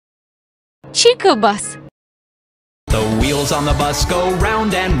Chico Bus. The wheels on the bus go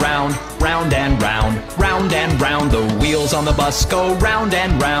round and round, round and round, round and round. The wheels on the bus go round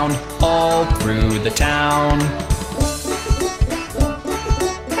and round, all through the town.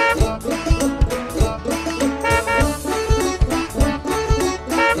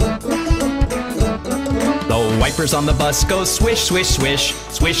 The wipers on the bus go swish, swish, swish,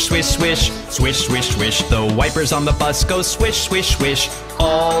 swish, swish, swish, swish, swish, swish. The wipers on the bus go swish, swish, swish,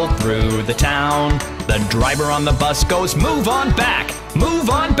 all through the town. The driver on the bus goes move on back, move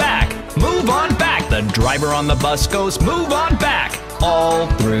on back, move on back. The driver on the bus goes move on back, all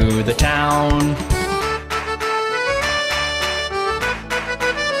through the town.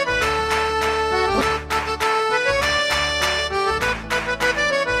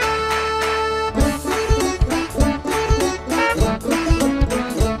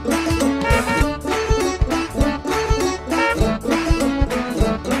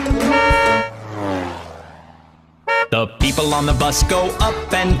 The people on the bus go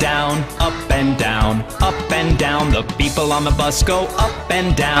up and down, up and down, up and down. The people on the bus go up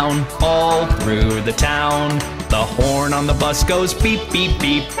and down, all through the town. The horn on the bus goes beep, beep,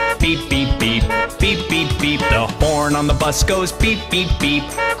 beep, beep, beep, beep, beep, beep, beep. The horn on the bus goes beep, beep, beep,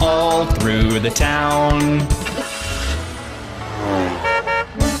 all through the town.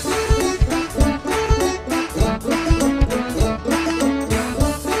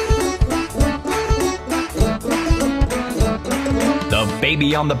 The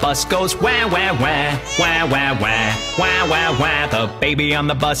baby on the bus goes wah, wah, wah, wah, wah, wah, wah, wah, wah. The baby on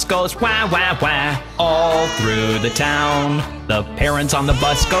the bus goes wah, wah, wah, all through the town. The parents on the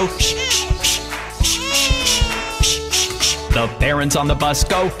bus go shh, shh, shh, shh, shh, shh, shh. The parents on the bus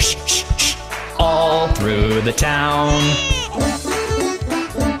go shh, shh, shh, all through the town.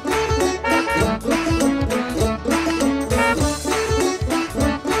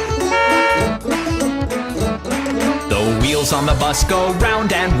 The wheels on the bus go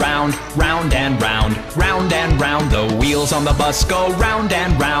round and round, round and round, round and round. The wheels on the bus go round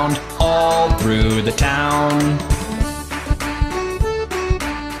and round, all through the town.